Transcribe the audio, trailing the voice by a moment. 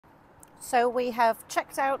So we have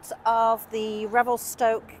checked out of the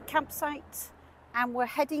Revelstoke campsite and we're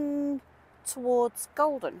heading towards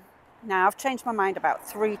Golden. Now I've changed my mind about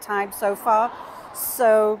 3 times so far.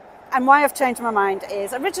 And why I've changed my mind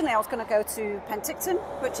is originally I was going to go to Penticton,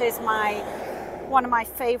 which is one of my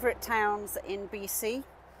favourite towns in BC,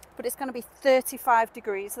 but it's going to be 35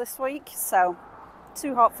 degrees this week, so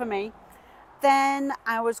too hot for me. Then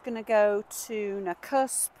I was going to go to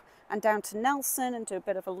Nakusp and down to Nelson and do a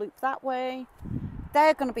bit of a loop that way.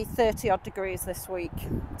 They're going to be 30 odd degrees this week.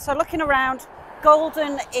 So looking around,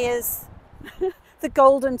 Golden is the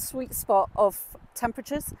golden sweet spot of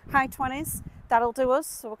temperatures, high 20s. That'll do us.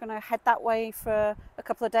 So we're going to head that way for a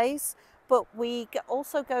couple of days. But we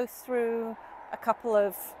also go through a couple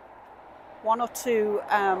of 1 or 2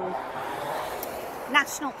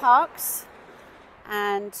 national parks.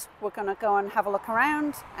 And we're going to go and have a look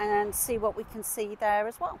around and see what we can see there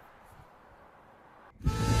as well.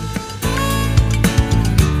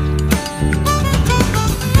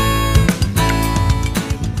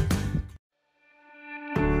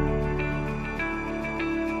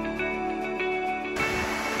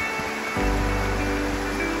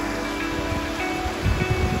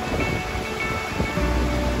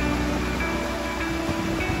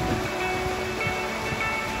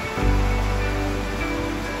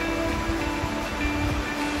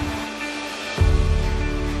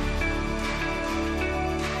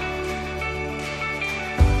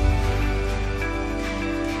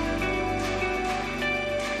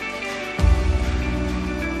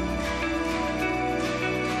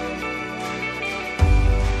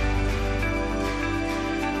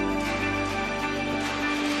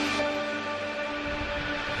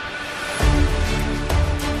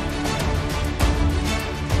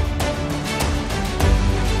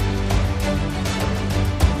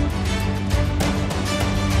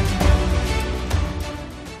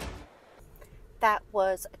 That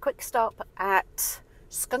was a quick stop at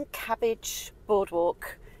Skunk Cabbage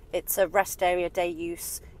Boardwalk. It's a rest area day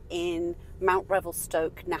use in Mount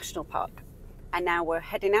Revelstoke National Park. And now we're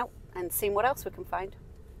heading out and seeing what else we can find.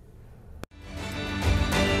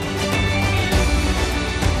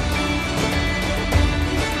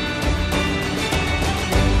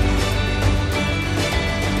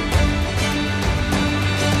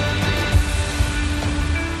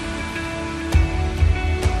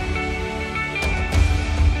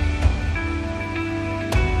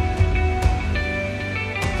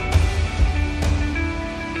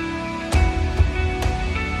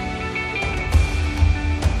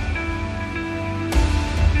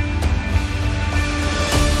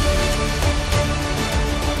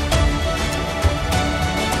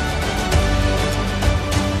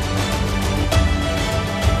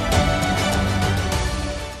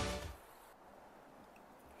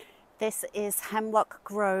 This is Hemlock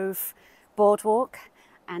Grove Boardwalk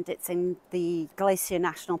and it's in the Glacier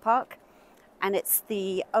National Park, and it's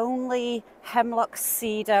the only hemlock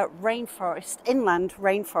cedar rainforest, inland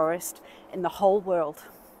rainforest in the whole world.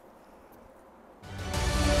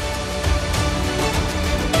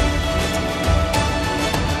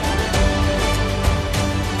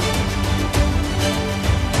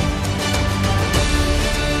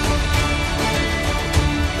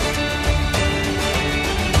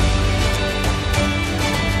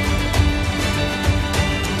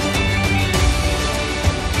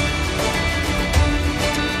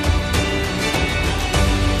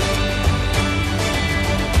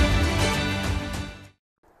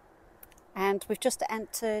 And we've just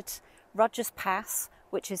entered Rogers Pass,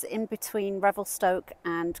 which is in between Revelstoke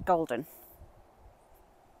and Golden.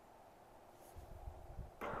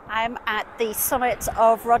 I'm at the summit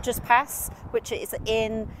of Rogers Pass, which is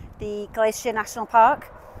in the Glacier National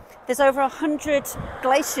Park. There's over 100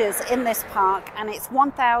 glaciers in this park, and it's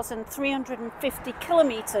 1,350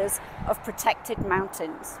 kilometers of protected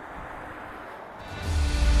mountains.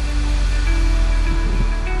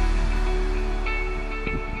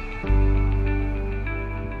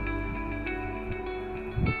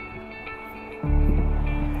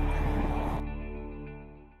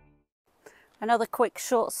 Another quick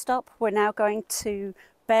short stop. We're now going to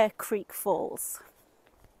Bear Creek Falls.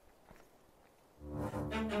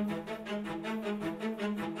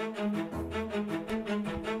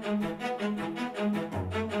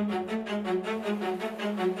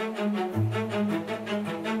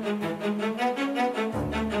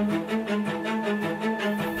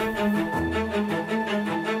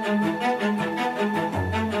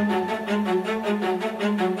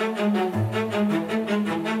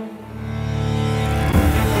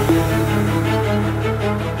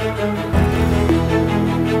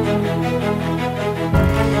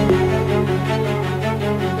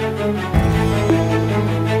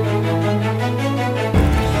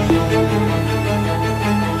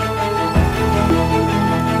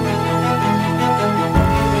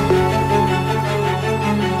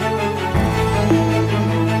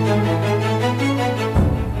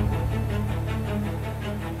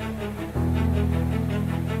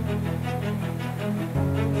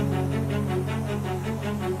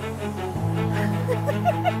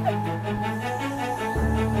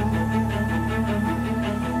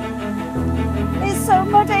 It's so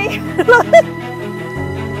muddy.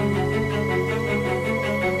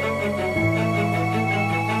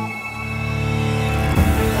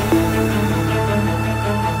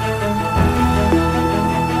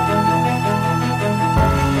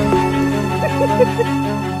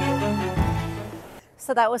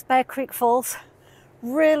 So that was Bear Creek Falls.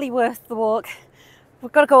 Really worth the walk.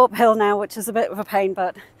 We've got to go uphill now, which is a bit of a pain,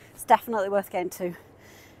 but it's definitely worth getting to.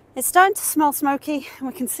 It's starting to smell smoky, and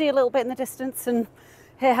we can see a little bit in the distance and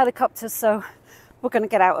hear helicopters, so we're going to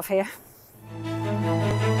get out of here.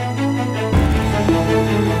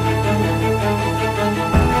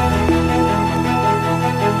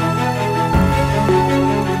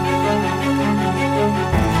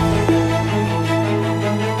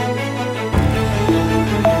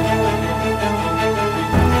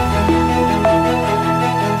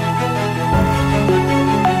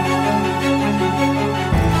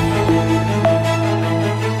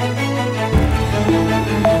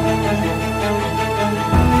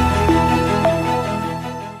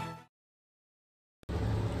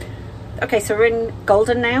 Okay, so we're in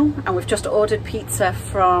Golden now, and we've just ordered pizza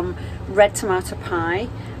from Red Tomato Pie.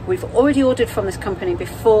 We've already ordered from this company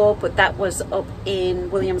before, but that was up in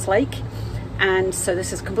Williams Lake, and so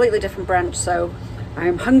this is a completely different branch, so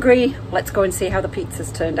I'm hungry. Let's go and see how the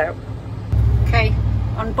pizza's turned out. Okay,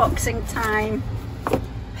 unboxing time.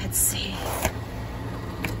 Let's see.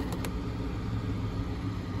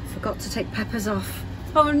 Forgot to take peppers off.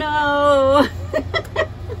 Oh no!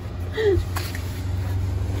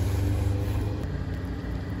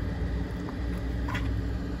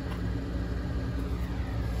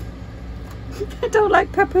 I don't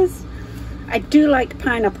like peppers. I do like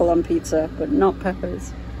pineapple on pizza, but not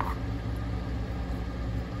peppers.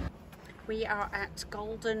 We are at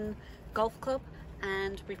Golden Golf Club,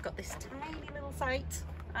 and we've got this tiny little site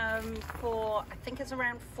for, I think it's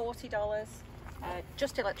around $40.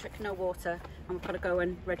 Just electric, no water, and we've got to go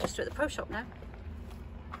and register at the pro shop now.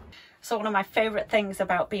 So one of my favourite things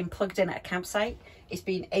about being plugged in at a campsite is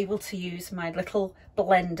being able to use my little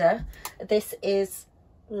blender. This is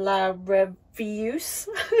La Revius.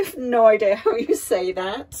 I have no idea how you say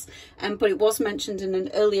that, but it was mentioned in an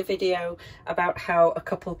earlier video about how a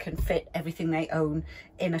couple can fit everything they own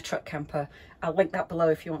in a truck camper. I'll link that below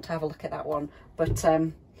if you want to have a look at that one. But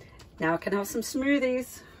now I can have some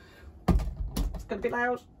smoothies. It's gonna be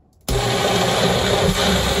loud.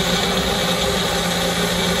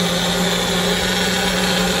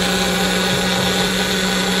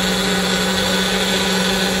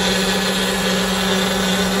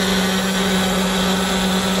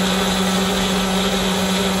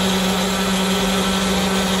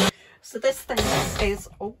 So this thing is,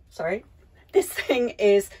 oh, sorry. This thing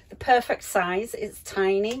is the perfect size. It's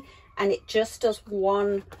tiny and it just does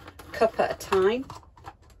 1 cup at a time.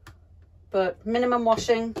 But minimum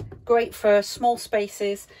washing, great for small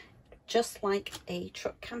spaces, just like a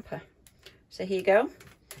truck camper. So here you go,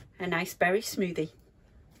 a nice berry smoothie.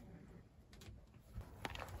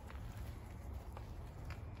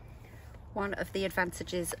 One of the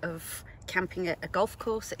advantages of camping at a golf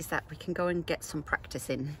course is that we can go and get some practice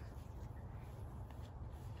in.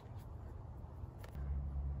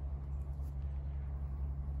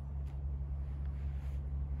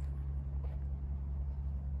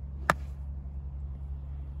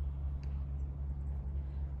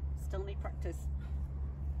 Still need practice.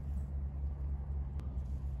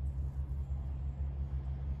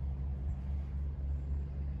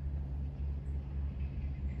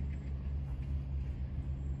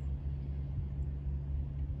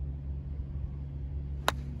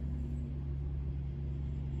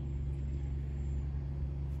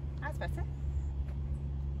 That's better.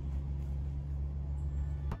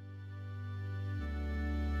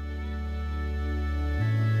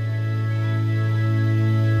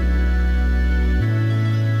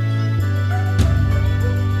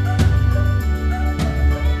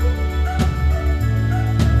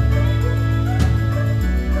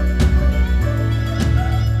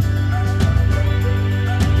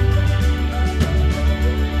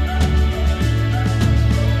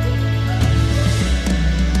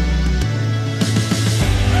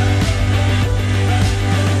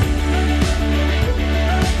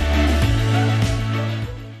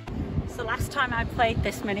 played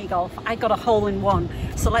this mini golf. I got a hole in one,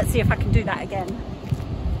 so let's see if I can do that again.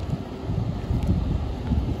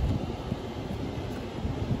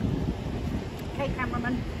 Okay,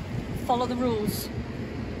 cameraman, follow the rules.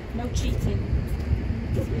 No cheating.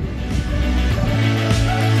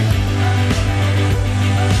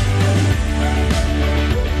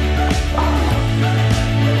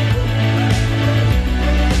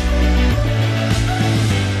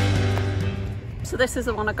 So this is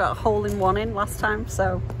the one I got a hole in one in last time,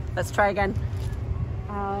 so let's try again.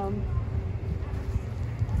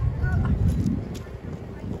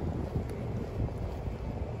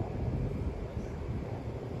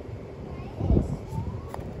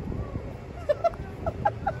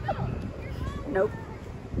 Nope.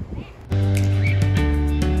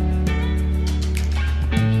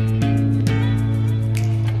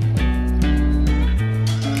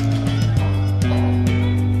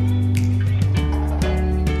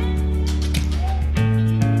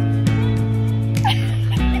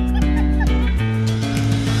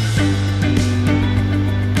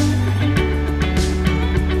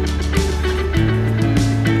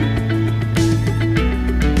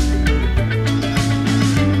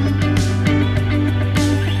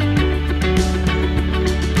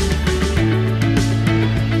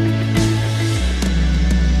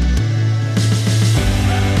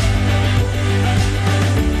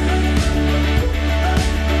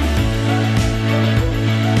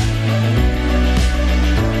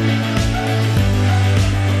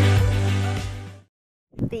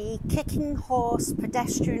 The Kicking Horse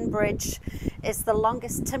pedestrian bridge is the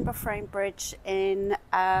longest timber frame bridge in,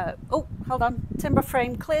 timber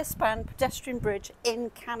frame clear span pedestrian bridge in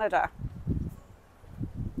Canada.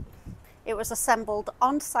 It was assembled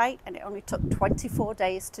on site and it only took 24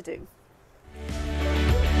 days to do.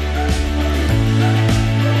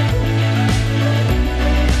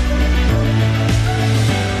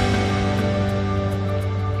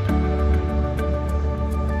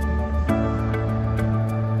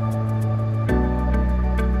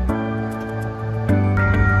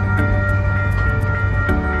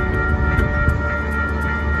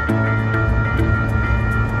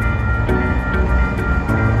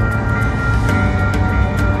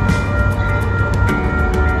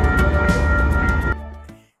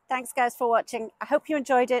 Thanks guys for watching. I hope you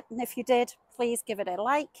enjoyed it, and if you did, please give it a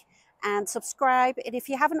like and subscribe, and if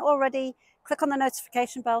you haven't already, click on the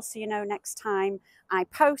notification bell so you know next time I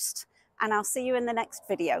post, and I'll see you in the next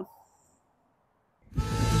video.